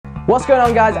What's going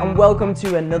on, guys, and welcome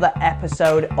to another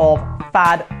episode of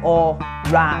Fad or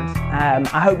Rad.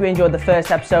 I hope you enjoyed the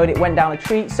first episode. It went down a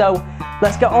treat, so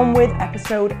let's get on with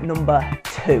episode number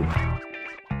 2.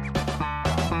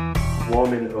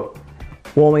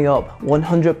 Warming up,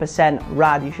 100%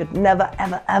 rad. You should never,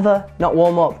 ever, ever not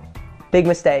warm up. Big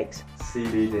mistakes.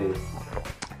 CBD.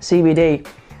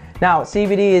 Now,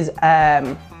 CBD is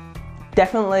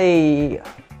definitely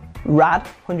rad,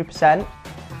 100%.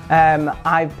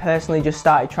 I've personally just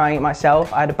started trying it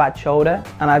myself. I had a bad shoulder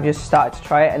and I've just started to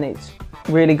try it and it's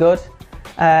really good.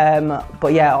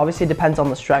 But yeah, obviously it depends on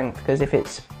the strength, because if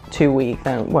it's too weak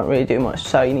then it won't really do much.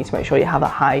 So you need to make sure you have a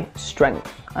high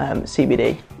strength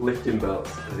CBD. Lifting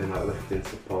belts, as in like lifting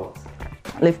supports.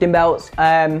 Lifting belts.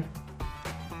 I'm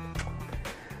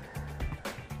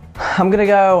gonna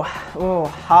go,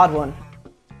 hard one.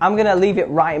 I'm gonna leave it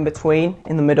right in between,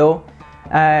 in the middle.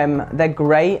 They're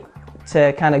great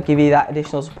to kind of give you that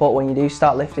additional support when you do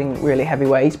start lifting really heavy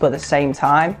weights, but at the same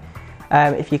time,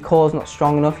 if your core's not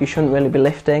strong enough, you shouldn't really be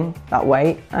lifting that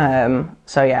weight.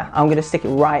 So yeah, I'm gonna stick it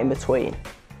right in between.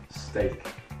 Steak,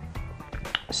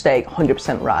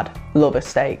 100% rad. Love a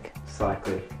steak.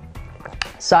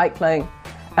 Cycling,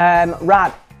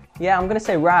 rad. Yeah, I'm gonna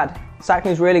say rad.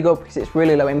 Cycling is really good because it's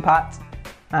really low impact,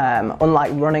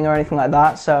 unlike running or anything like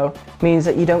that. So it means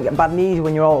that you don't get bad knees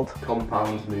when you're old.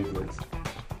 Compound movements.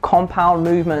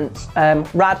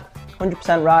 Rad,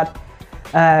 100% rad.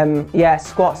 Yeah,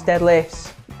 squats,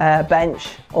 deadlifts, bench,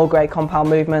 all great compound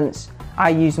movements.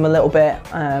 I use them a little bit.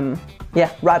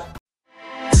 Yeah, rad.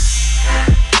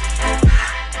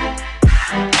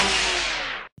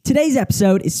 Today's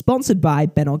episode is sponsored by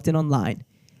Ben Ogden Online.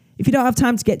 If you don't have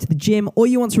time to get to the gym or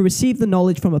you want to receive the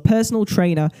knowledge from a personal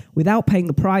trainer without paying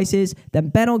the prices, then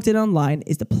Ben Ogden Online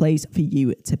is the place for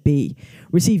you to be.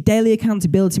 Receive daily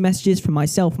accountability messages from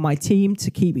myself and my team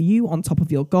to keep you on top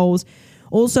of your goals.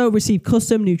 Also receive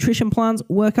custom nutrition plans,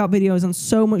 workout videos, and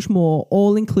so much more,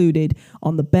 all included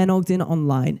on the Ben Ogden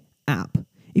Online app.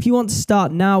 If you want to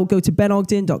start now, go to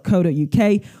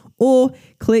benogden.co.uk or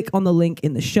click on the link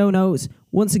in the show notes.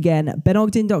 Once again,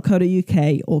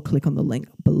 benogden.co.uk or click on the link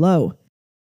below.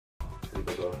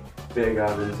 Beer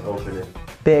gardens opening.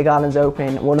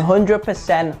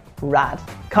 100% rad.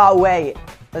 Can't wait.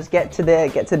 Let's get to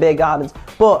the beer gardens.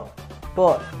 But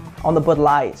on the Bud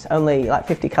Lights, only like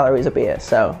 50 calories a beer,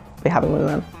 so be having one of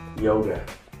them.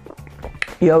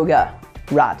 Yoga,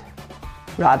 rad.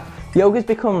 Yoga's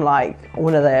become like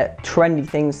one of the trendy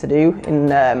things to do in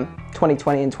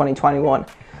 2020 and 2021.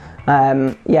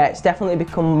 Yeah, it's definitely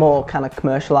become more kind of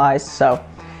commercialized. So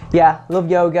yeah, love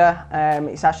yoga.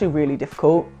 It's actually really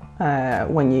difficult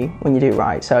when you do it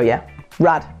right. So yeah,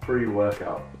 rad.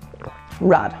 Pre-workout.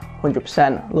 Rad,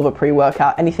 100%. Love a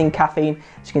pre-workout. Anything caffeine,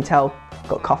 as you can tell,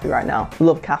 got coffee right now.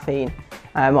 Love caffeine,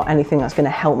 or anything that's going to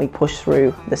help me push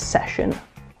through the session.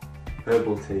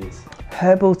 Herbal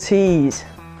teas,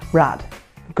 rad.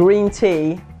 Green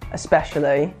tea,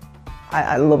 especially.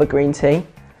 I love a green tea.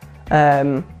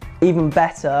 Even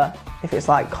better if it's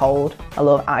like cold. I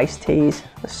love iced teas.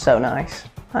 They're so nice.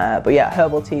 But yeah,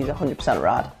 herbal teas are 100%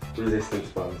 rad. Resistance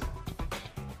bands.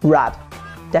 Rad,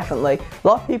 definitely. A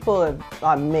lot of people have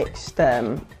like mixed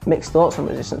thoughts on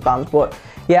resistance bands, but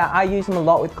yeah, I use them a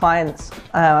lot with clients.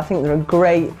 I think they're a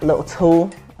great little tool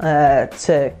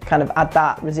to kind of add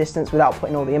that resistance without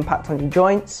putting all the impact on your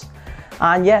joints.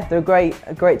 And yeah, they're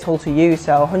a great tool to use.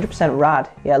 So 100% rad.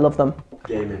 Yeah, I love them.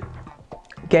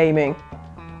 Gaming.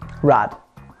 Rad.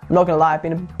 I'm not gonna lie, I've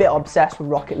been a bit obsessed with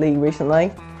Rocket League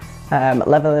recently.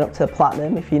 Leveling up to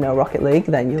platinum. If you know Rocket League,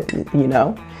 then you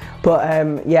know. But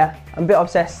yeah, I'm a bit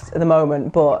obsessed at the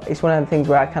moment, but it's one of the things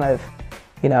where I kind of,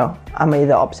 I'm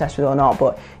either obsessed with it or not.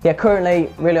 But yeah,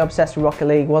 currently really obsessed with Rocket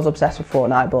League. Was obsessed with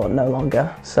Fortnite, but no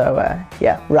longer. So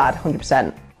yeah, rad,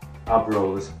 100%. Ab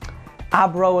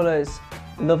rollers.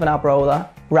 Love an ab roller.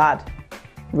 Rad.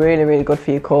 Really good for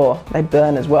your core. They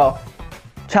burn as well.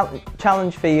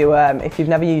 Challenge for you, if you've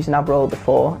never used an ab roller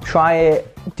before, try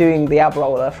it doing the ab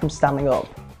roller from standing up.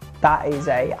 That is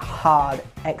a hard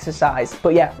exercise.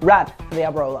 But yeah, rad for the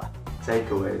ab roller.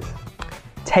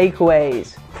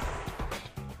 Takeaways.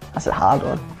 That's a hard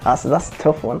one. That's a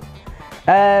tough one.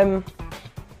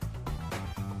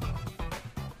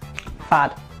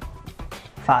 Fad.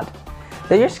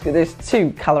 They're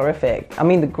too calorific. I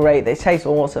mean, they're great. They taste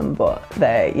awesome, but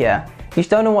you just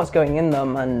don't know what's going in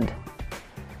them. And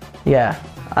yeah,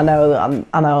 I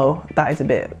know that is a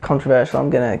bit controversial.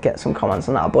 I'm gonna get some comments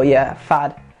on that, but yeah,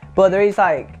 fad. But there is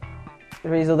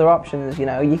other options.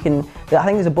 You can. I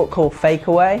think there's a book called Fake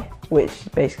Away, which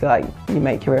basically like you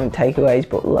make your own takeaways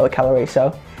but lower calorie.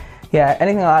 So yeah,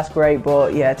 anything like that's great.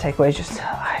 But yeah, takeaways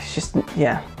it's just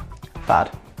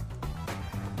Bad.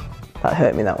 That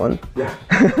hurt me, that one. Yeah.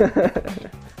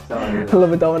 I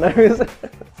love a Domino's.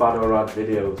 Fad or rad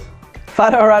videos.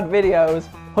 Fad or rad videos,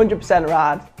 100%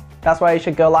 rad. That's why you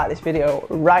should go like this video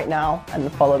right now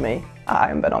and follow me at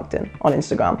I am Ben Ogden on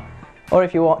Instagram. Or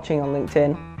if you're watching on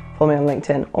LinkedIn, follow me on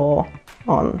LinkedIn or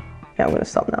on, yeah, I'm gonna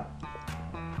stop now.